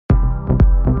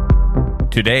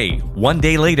Today, one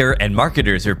day later, and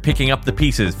marketers are picking up the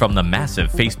pieces from the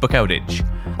massive Facebook outage.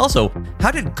 Also,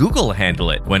 how did Google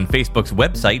handle it when Facebook's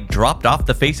website dropped off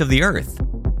the face of the earth?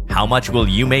 How much will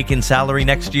you make in salary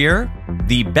next year?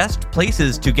 The best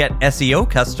places to get SEO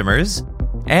customers?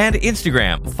 And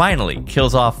Instagram finally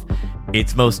kills off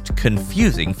its most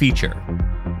confusing feature.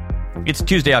 It's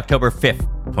Tuesday, October 5th,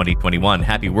 2021.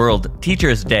 Happy World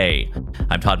Teachers Day.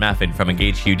 I'm Todd Maffin from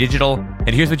EngageQ Digital, and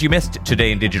here's what you missed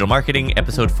today in digital marketing,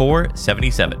 episode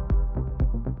 477.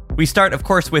 We start, of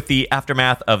course, with the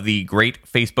aftermath of the great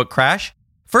Facebook crash.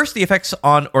 First, the effects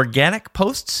on organic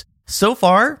posts. So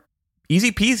far,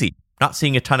 easy peasy. Not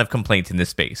seeing a ton of complaints in this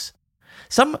space.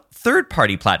 Some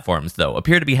third-party platforms, though,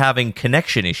 appear to be having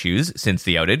connection issues since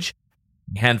the outage.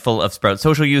 A handful of Sprout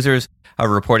Social users are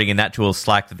reporting in that tool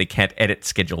Slack that they can't edit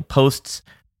scheduled posts.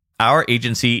 Our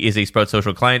agency is a Sprout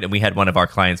Social client, and we had one of our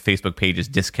clients' Facebook pages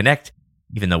disconnect.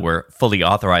 Even though we're fully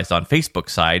authorized on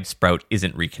Facebook's side, Sprout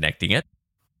isn't reconnecting it.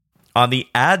 On the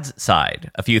ads side,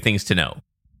 a few things to know.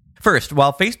 First,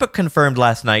 while Facebook confirmed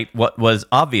last night what was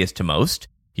obvious to most,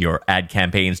 your ad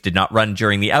campaigns did not run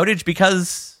during the outage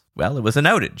because, well, it was an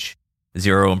outage.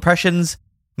 0 impressions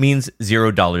means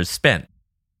 $0 spent.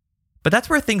 But that's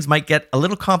where things might get a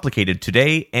little complicated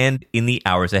today and in the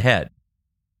hours ahead.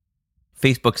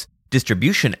 Facebook's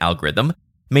distribution algorithm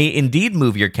may indeed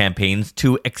move your campaigns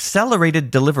to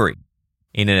accelerated delivery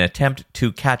in an attempt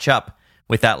to catch up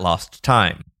with that lost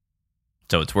time.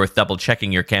 So it's worth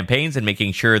double-checking your campaigns and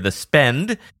making sure the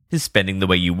spend is spending the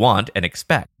way you want and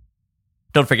expect.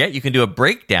 Don't forget, you can do a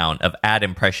breakdown of ad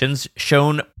impressions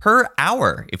shown per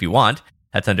hour if you want.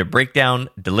 That's under Breakdown,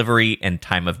 Delivery, and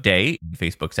Time of Day in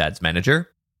Facebook's Ads Manager.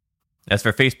 As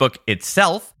for Facebook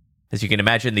itself, as you can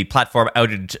imagine, the platform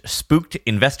outage spooked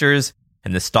investors,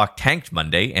 and the stock tanked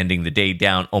Monday, ending the day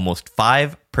down almost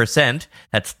 5%.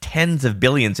 That's tens of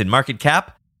billions in market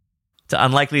cap. It's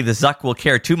unlikely the Zuck will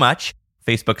care too much.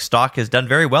 Facebook stock has done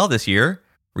very well this year,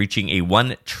 reaching a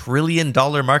 $1 trillion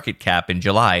market cap in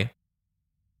July.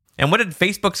 And what did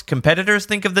Facebook's competitors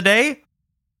think of the day?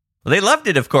 Well, they loved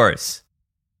it, of course.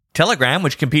 Telegram,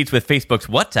 which competes with Facebook's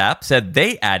WhatsApp, said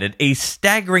they added a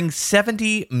staggering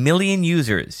 70 million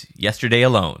users yesterday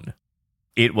alone.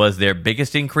 It was their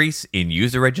biggest increase in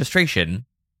user registration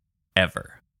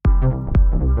ever.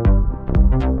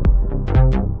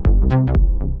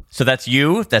 So that's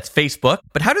Facebook.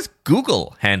 But how does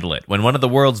Google handle it when one of the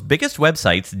world's biggest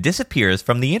websites disappears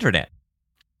from the internet?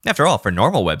 After all, for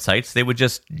normal websites, they would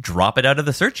just drop it out of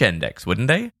the search index, wouldn't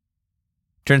they?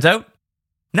 Turns out,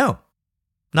 no.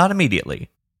 Not immediately.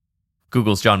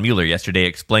 Google's John Mueller yesterday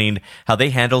explained how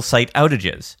they handle site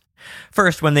outages.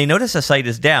 First, when they notice a site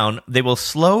is down, they will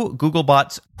slow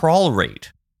Googlebot's crawl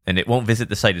rate, and it won't visit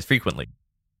the site as frequently.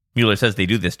 Mueller says they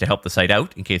do this to help the site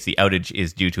out in case the outage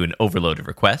is due to an overload of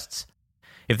requests.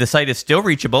 If the site is still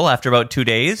reachable after about 2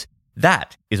 days,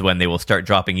 that is when they will start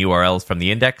dropping URLs from the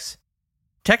index.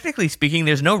 Technically speaking,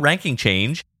 there's no ranking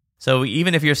change, so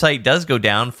even if your site does go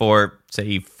down for,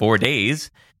 say, 4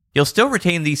 days, you'll still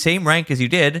retain the same rank as you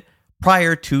did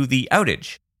prior to the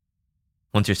outage.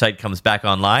 Once your site comes back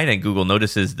online and Google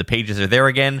notices the pages are there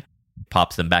again,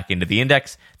 pops them back into the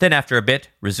index, then after a bit,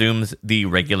 resumes the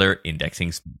regular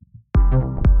indexing speed.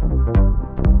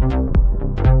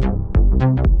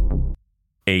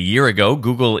 A year ago,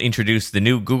 Google introduced the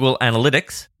new Google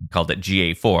Analytics, called it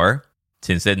GA4.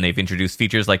 Since then, they've introduced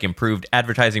features like improved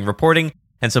advertising reporting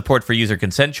and support for user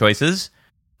consent choices.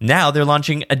 Now they're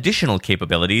launching additional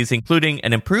capabilities, including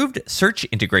an improved search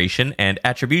integration and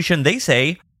attribution they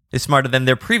say is smarter than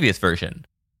their previous version.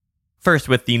 First,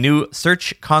 with the new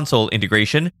Search Console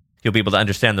integration, you'll be able to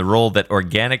understand the role that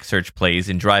organic search plays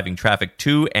in driving traffic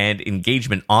to and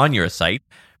engagement on your site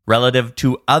relative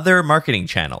to other marketing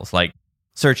channels like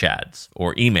search ads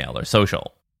or email or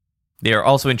social. They are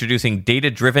also introducing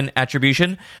data-driven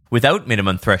attribution without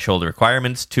minimum threshold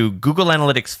requirements to Google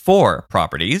Analytics 4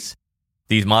 properties.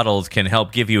 These models can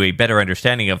help give you a better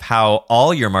understanding of how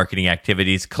all your marketing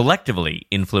activities collectively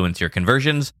influence your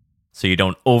conversions, so you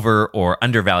don't over or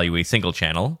undervalue a single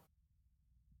channel.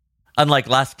 Unlike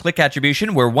last-click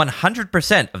attribution, where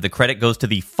 100% of the credit goes to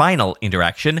the final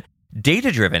interaction,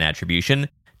 data-driven attribution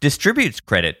distributes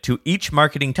credit to each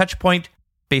marketing touchpoint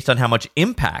based on how much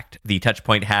impact the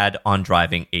touchpoint had on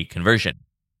driving a conversion.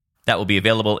 That will be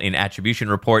available in attribution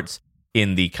reports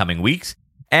in the coming weeks,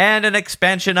 and an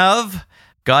expansion of,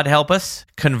 God help us,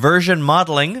 conversion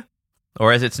modeling,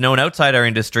 or as it's known outside our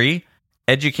industry,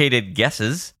 educated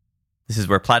guesses. This is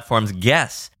where platforms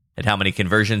guess at how many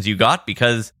conversions you got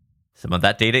because some of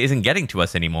that data isn't getting to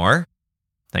us anymore.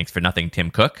 Thanks for nothing,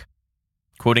 Tim Cook.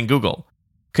 Quoting Google,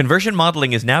 Conversion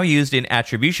modeling is now used in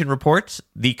attribution reports,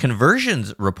 the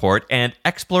conversions report, and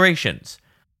explorations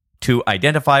to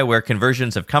identify where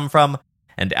conversions have come from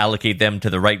and allocate them to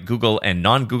the right Google and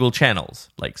non-Google channels,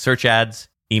 like search ads,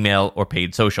 email, or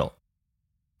paid social.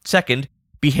 Second,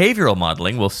 behavioral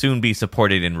modeling will soon be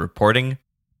supported in reporting.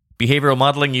 Behavioral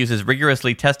modeling uses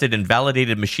rigorously tested and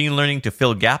validated machine learning to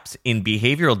fill gaps in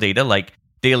behavioral data like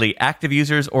daily active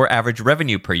users or average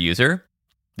revenue per user.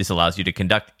 This allows you to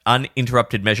conduct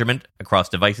uninterrupted measurement across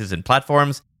devices and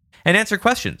platforms and answer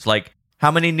questions like, how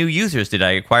many new users did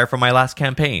I acquire from my last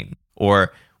campaign?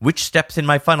 Or which steps in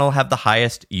my funnel have the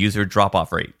highest user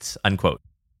drop-off rates? Unquote.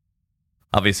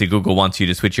 Obviously, Google wants you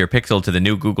to switch your Pixel to the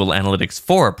new Google Analytics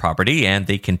 4 property, and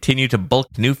they continue to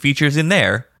bulk new features in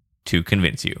there to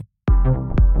convince you.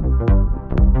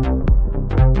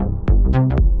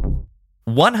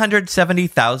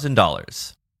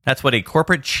 $170,000. That's what a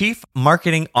corporate chief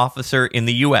marketing officer in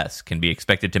the US can be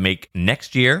expected to make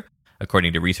next year,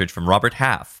 according to research from Robert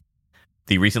Half.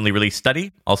 The recently released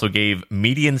study also gave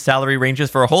median salary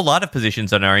ranges for a whole lot of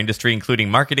positions in our industry,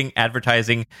 including marketing,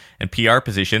 advertising, and PR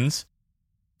positions.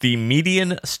 The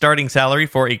median starting salary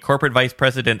for a corporate vice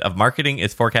president of marketing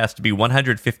is forecast to be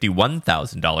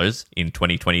 $151,000 in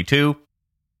 2022.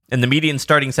 And the median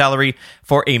starting salary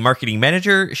for a marketing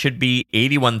manager should be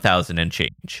 $81,000 and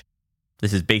change.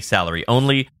 This is base salary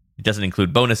only. It doesn't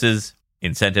include bonuses,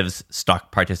 incentives,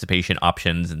 stock participation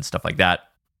options, and stuff like that.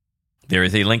 There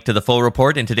is a link to the full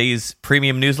report in today's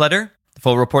premium newsletter. The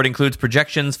full report includes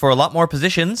projections for a lot more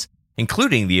positions,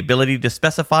 including the ability to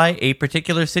specify a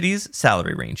particular city's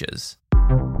salary ranges.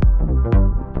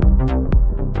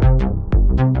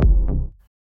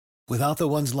 Without the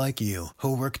ones like you,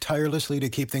 who work tirelessly to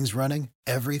keep things running,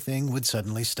 everything would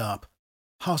suddenly stop.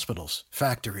 Hospitals,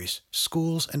 factories,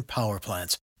 schools, and power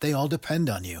plants, they all depend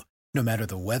on you. No matter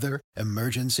the weather,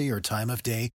 emergency, or time of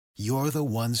day, you're the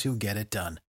ones who get it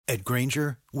done. At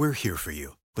Grainger, we're here for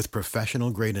you with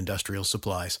professional-grade industrial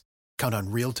supplies. Count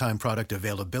on real-time product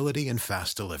availability and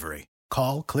fast delivery.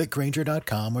 Call, click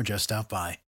Grainger.com, or just stop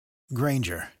by.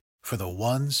 Grainger, for the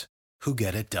ones who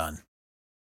get it done.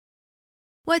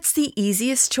 What's the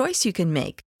easiest choice you can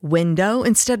make? Window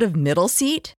instead of middle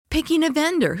seat? Picking a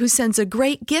vendor who sends a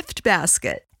great gift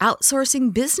basket?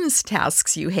 Outsourcing business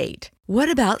tasks you hate?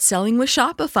 What about selling with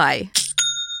Shopify?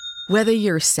 Whether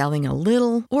you're selling a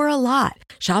little or a lot,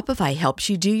 Shopify helps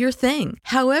you do your thing,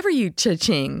 however you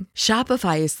cha-ching.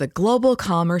 Shopify is the global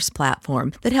commerce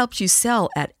platform that helps you sell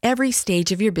at every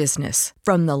stage of your business.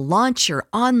 From the launch your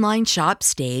online shop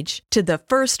stage to the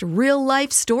first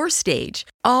real-life store stage,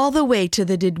 all the way to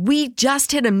the did we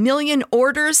just hit 1 million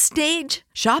orders stage.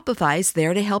 Shopify's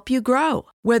there to help you grow.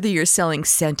 Whether you're selling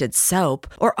scented soap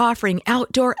or offering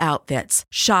outdoor outfits,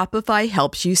 Shopify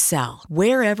helps you sell.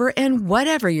 Wherever and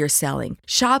whatever you're selling,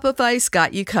 Shopify's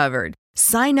got you covered.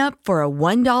 Sign up for a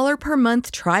 $1 per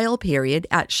month trial period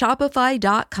at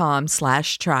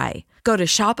shopify.com/try. Go to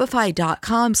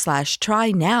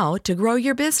shopify.com/try now to grow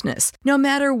your business, no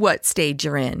matter what stage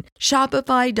you're in.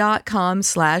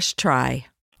 Shopify.com/try.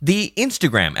 The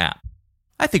Instagram app,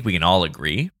 I think we can all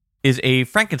agree, is a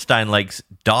Frankenstein-like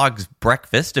dog's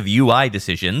breakfast of UI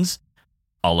decisions,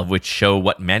 all of which show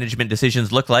what management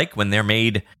decisions look like when they're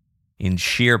made in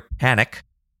sheer panic.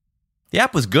 The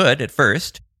app was good at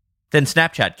first. Then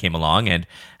Snapchat came along, and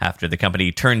after the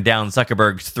company turned down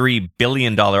Zuckerberg's $3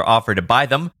 billion offer to buy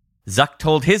them, Zuck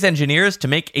told his engineers to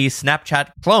make a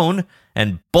Snapchat clone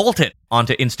and bolt it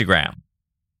onto Instagram.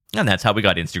 And that's how we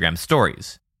got Instagram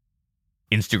Stories.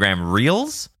 Instagram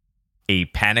Reels? A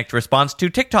panicked response to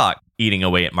TikTok eating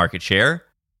away at market share.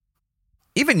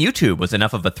 Even YouTube was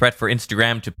enough of a threat for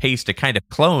Instagram to paste a kind of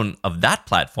clone of that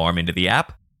platform into the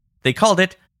app. They called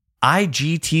it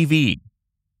IGTV.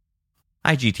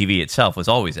 IGTV itself was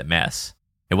always a mess.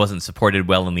 It wasn't supported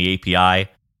well in the API.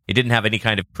 It didn't have any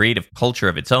kind of creative culture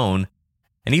of its own.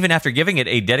 And even after giving it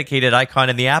a dedicated icon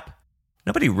in the app,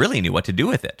 nobody really knew what to do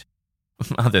with it.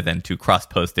 Other than to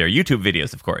cross-post their YouTube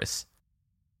videos, of course.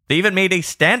 They even made a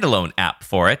standalone app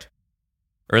for it.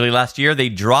 Early last year, they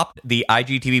dropped the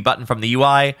IGTV button from the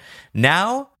UI.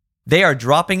 Now, they are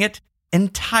dropping it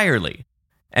entirely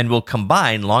and will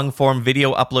combine long-form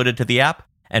video uploaded to the app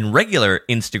and regular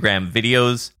Instagram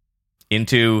videos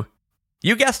into,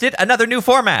 you guessed it, another new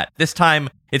format. This time,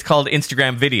 it's called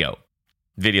Instagram Video.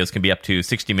 Videos can be up to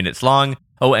 60 minutes long.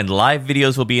 Oh, and live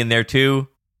videos will be in there too.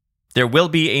 There will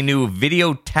be a new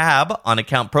video tab on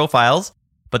account profiles,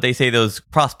 but they say those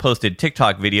cross-posted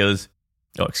TikTok videos,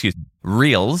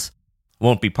 Reels,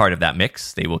 won't be part of that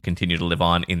mix. They will continue to live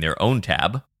on in their own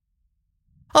tab.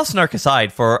 I'll snark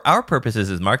aside, for our purposes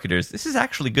as marketers, this is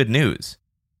actually good news.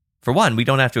 For one, we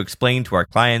don't have to explain to our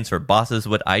clients or bosses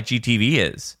what IGTV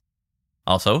is.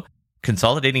 Also,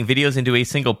 consolidating videos into a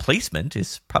single placement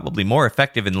is probably more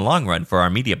effective in the long run for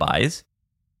our media buys.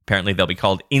 Apparently, they'll be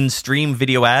called in-stream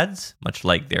video ads, much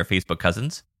like their Facebook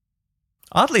cousins.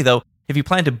 Oddly, though, if you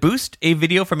plan to boost a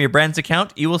video from your brand's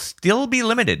account, you will still be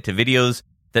limited to videos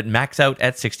that max out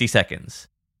at 60 seconds.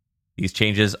 These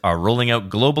changes are rolling out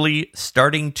globally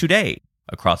starting today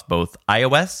across both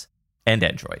iOS and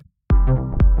Android.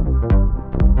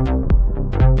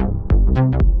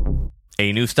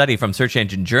 A new study from Search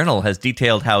Engine Journal has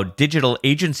detailed how digital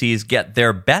agencies get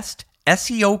their best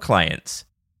SEO clients.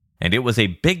 And it was a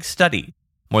big study.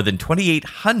 More than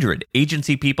 2,800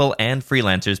 agency people and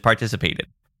freelancers participated.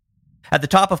 At the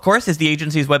top, of course, is the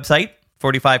agency's website.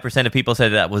 45% of people said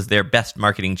that was their best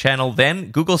marketing channel. Then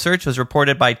Google Search was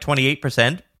reported by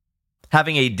 28%.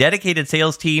 Having a dedicated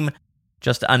sales team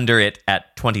just under it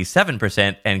at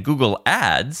 27%, and Google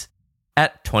Ads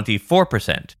at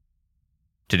 24%.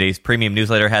 Today's premium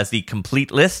newsletter has the complete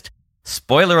list.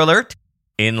 Spoiler alert,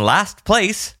 in last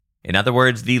place, in other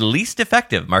words, the least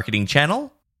effective marketing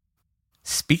channel,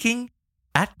 speaking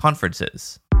at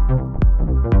conferences.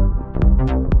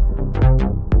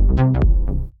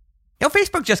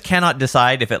 Facebook just cannot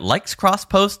decide if it likes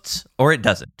cross-posts or it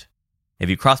doesn't. If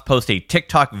you cross-post a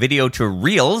TikTok video to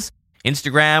Reels,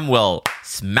 Instagram will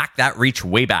smack that reach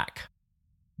way back.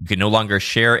 You can no longer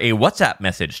share a WhatsApp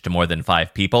message to more than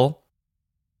 5 people,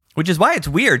 which is why it's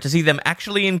weird to see them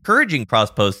actually encouraging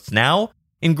cross-posts now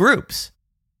in groups.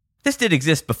 This did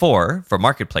exist before for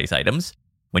marketplace items.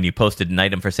 When you posted an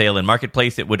item for sale in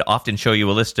Marketplace, it would often show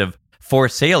you a list of for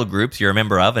sale groups you're a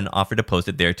member of and offer to post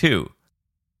it there too.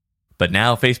 But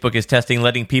now Facebook is testing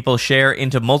letting people share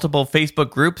into multiple Facebook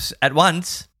groups at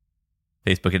once.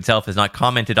 Facebook itself has not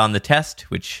commented on the test,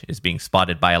 which is being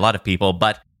spotted by a lot of people,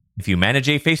 but if you manage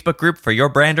a Facebook group for your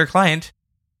brand or client,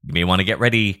 you may want to get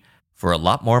ready for a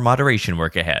lot more moderation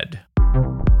work ahead.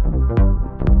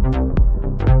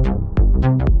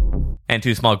 And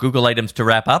 2 small Google items to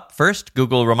wrap up. First,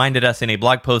 Google reminded us in a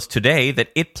blog post today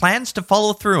that it plans to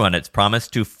follow through on its promise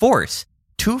to force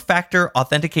 2-factor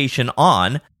authentication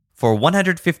on for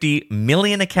 150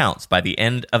 million accounts by the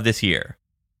end of this year.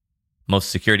 Most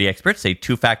security experts say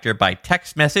 2-factor by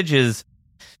text message is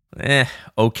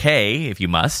okay if you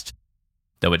must,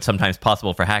 though it's sometimes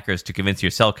possible for hackers to convince your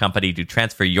cell company to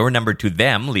transfer your number to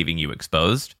them, leaving you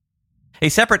exposed. A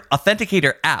separate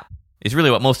authenticator app is really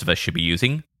what most of us should be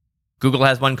using. Google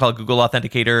has one called Google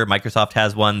Authenticator. Microsoft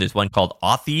has one. There's one called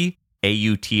Authy,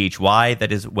 A-U-T-H-Y,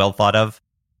 that is well thought of.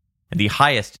 And the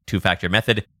highest 2-factor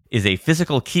method is a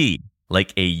physical key,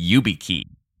 like a YubiKey.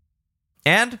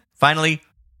 And finally,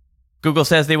 Google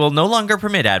says they will no longer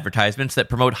permit advertisements that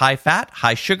promote high fat,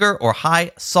 high sugar, or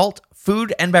high salt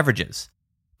food and beverages.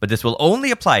 But this will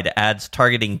only apply to ads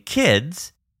targeting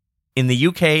kids in the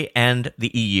UK and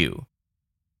the EU.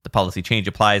 The policy change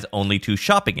applies only to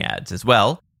shopping ads as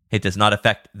well. It does not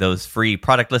affect those free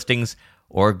product listings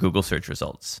or Google search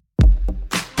results.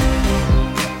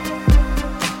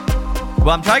 Well,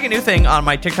 I'm trying a new thing on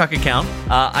my TikTok account.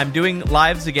 I'm doing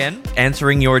lives again,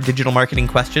 answering your digital marketing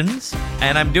questions.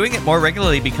 And I'm doing it more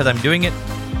regularly because I'm doing it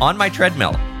on my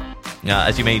treadmill.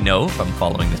 As you may know from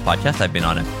following this podcast, I've been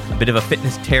on a bit of a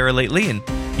fitness tear lately and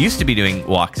used to be doing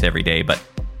walks every day. But,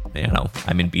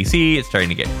 I'm in BC. It's starting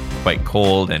to get quite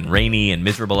cold and rainy and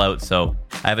miserable out. So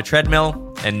I have a treadmill.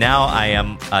 And now I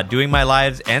am doing my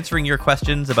lives, answering your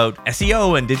questions about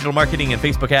SEO and digital marketing and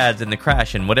Facebook ads and the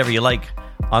crash and whatever you like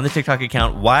on the TikTok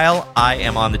account while I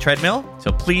am on the treadmill.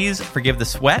 So please forgive the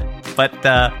sweat. But,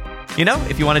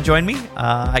 if you want to join me,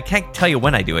 I can't tell you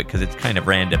when I do it because it's kind of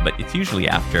random, but it's usually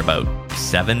after about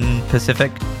 7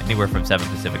 Pacific, anywhere from 7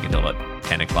 Pacific until about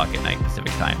 10 o'clock at night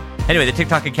Pacific time. Anyway, the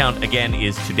TikTok account, again,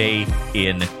 is Today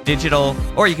in Digital,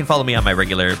 or you can follow me on my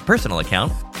regular personal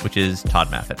account, which is Todd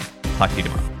Maffin. Talk to you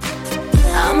tomorrow.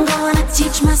 I'm gonna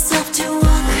teach myself to walk.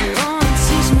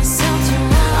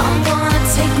 I'm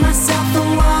gonna take myself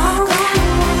a walk.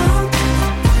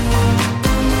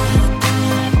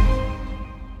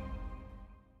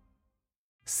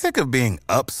 Sick of being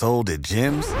upsold at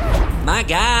gyms? My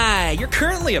guy, you're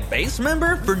currently a base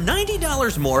member? For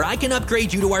 $90 more, I can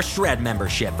upgrade you to our Shred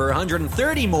membership. For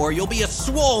 $130 more, you'll be a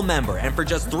Swole member. And for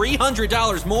just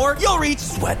 $300 more, you'll reach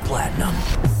Sweat Platinum.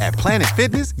 At Planet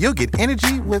Fitness, you'll get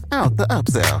energy without the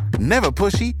upsell. Never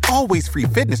pushy, always free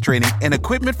fitness training and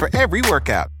equipment for every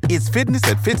workout. It's fitness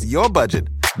that fits your budget.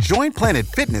 Join Planet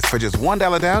Fitness for just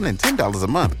 $1 down and $10 a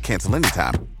month. Cancel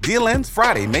anytime. Deal ends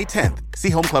Friday, May 10th.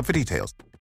 See Home Club for details.